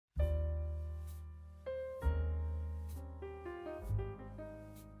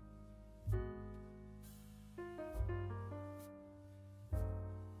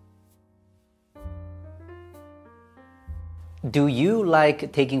Do you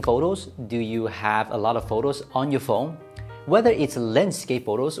like taking photos? Do you have a lot of photos on your phone? Whether it's landscape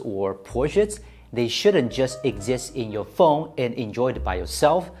photos or portraits, they shouldn't just exist in your phone and enjoyed by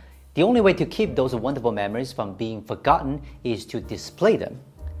yourself. The only way to keep those wonderful memories from being forgotten is to display them.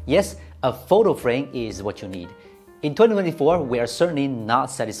 Yes, a photo frame is what you need. In 2024, we are certainly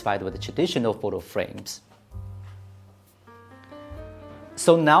not satisfied with the traditional photo frames.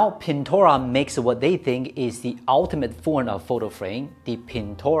 So now Pintura makes what they think is the ultimate form of photo frame, the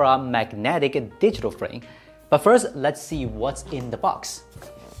Pintura magnetic digital frame. But first, let's see what's in the box.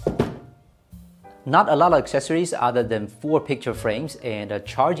 Not a lot of accessories other than 4 picture frames and a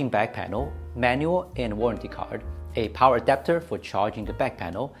charging back panel, manual and warranty card, a power adapter for charging the back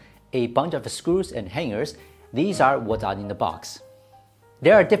panel, a bunch of screws and hangers. These are what are in the box.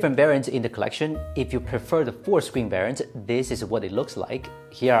 There are different variants in the collection. If you prefer the 4-screen variant, this is what it looks like.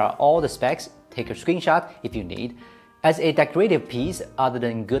 Here are all the specs. Take a screenshot if you need. As a decorative piece, other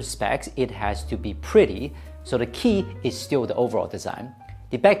than good specs, it has to be pretty, so the key is still the overall design.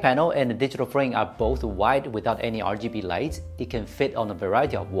 The back panel and the digital frame are both white without any RGB lights. It can fit on a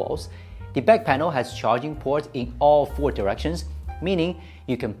variety of walls. The back panel has charging ports in all 4 directions, meaning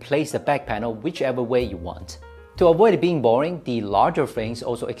you can place the back panel whichever way you want. To avoid being boring, the larger frames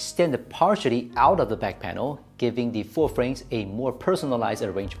also extend partially out of the back panel, giving the 4 frames a more personalized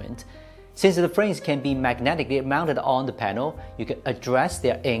arrangement. Since the frames can be magnetically mounted on the panel, you can adjust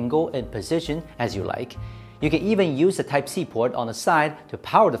their angle and position as you like. You can even use the Type-C port on the side to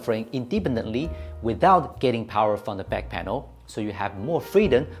power the frame independently without getting power from the back panel, so you have more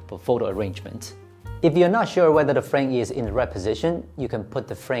freedom for photo arrangement. If you're not sure whether the frame is in the right position, you can put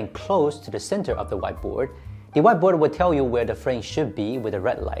the frame close to the center of the whiteboard. The whiteboard will tell you where the frame should be with a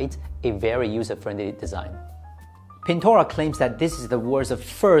red light, a very user-friendly design. Pintura claims that this is the world's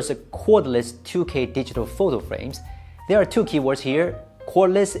first cordless 2K digital photo frames. There are 2 keywords here,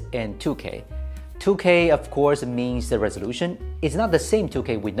 cordless and 2K. 2K, of course, means the resolution. It's not the same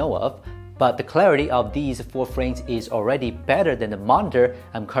 2K we know of, but the clarity of these 4 frames is already better than the monitor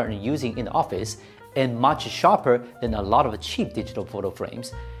I'm currently using in the office and much sharper than a lot of cheap digital photo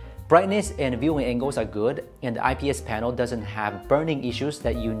frames. Brightness and viewing angles are good, and the IPS panel doesn't have burning issues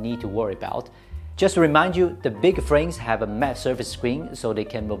that you need to worry about. Just to remind you, the big frames have a matte surface screen so they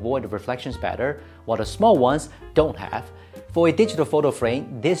can avoid the reflections better, while the small ones don't have. For a digital photo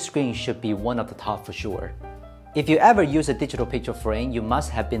frame, this screen should be one of the top for sure. If you ever use a digital picture frame, you must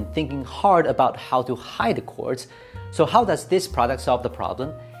have been thinking hard about how to hide the cords. So how does this product solve the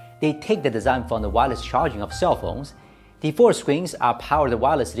problem? They take the design from the wireless charging of cell phones. The 4 screens are powered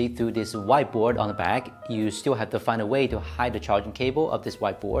wirelessly through this whiteboard on the back. You still have to find a way to hide the charging cable of this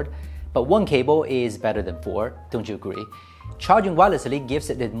whiteboard, but 1 cable is better than 4, don't you agree? Charging wirelessly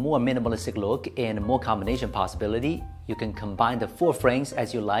gives it a more minimalistic look and more combination possibility. You can combine the 4 frames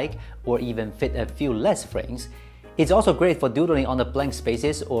as you like, or even fit a few less frames. It's also great for doodling on the blank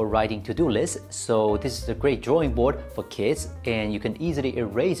spaces or writing to-do lists, so this is a great drawing board for kids, and you can easily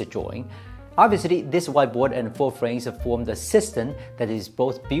erase a drawing. Obviously, this whiteboard and 4 frames form the system that is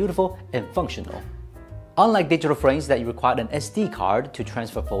both beautiful and functional. Unlike digital frames that require an SD card to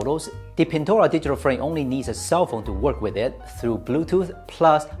transfer photos, the Pintura digital frame only needs a cell phone to work with it through Bluetooth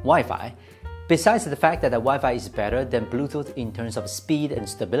plus Wi-Fi. Besides the fact that the Wi-Fi is better than Bluetooth in terms of speed and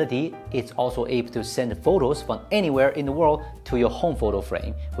stability, it's also able to send photos from anywhere in the world to your home photo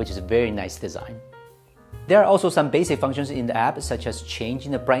frame, which is a very nice design. There are also some basic functions in the app, such as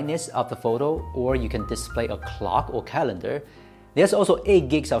changing the brightness of the photo, or you can display a clock or calendar. There's also 8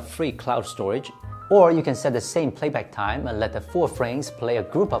 gigs of free cloud storage, or you can set the same playback time and let the 4 frames play a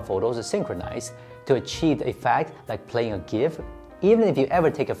group of photos synchronized to achieve the effect like playing a GIF. Even if you ever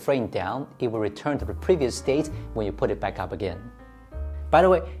take a frame down, it will return to the previous state when you put it back up again. By the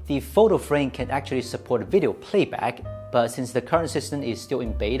way, the photo frame can actually support video playback, but since the current system is still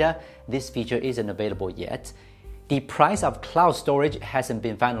in beta, this feature isn't available yet. The price of cloud storage hasn't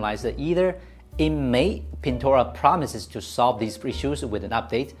been finalized either. In May, Pintura promises to solve these issues with an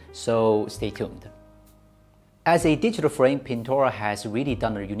update, so stay tuned. As a digital frame, Pintura has really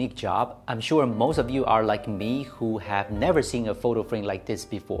done a unique job. I'm sure most of you are like me who have never seen a photo frame like this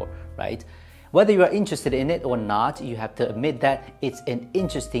before, right? Whether you are interested in it or not, you have to admit that it's an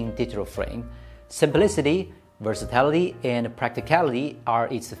interesting digital frame. Simplicity, versatility, and practicality are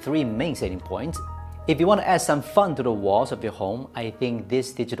its 3 main selling points. If you want to add some fun to the walls of your home, I think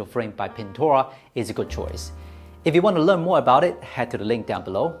this digital frame by Pintura is a good choice. If you want to learn more about it, head to the link down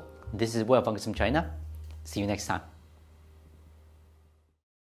below. This is Will from Gizmochina. See you next time.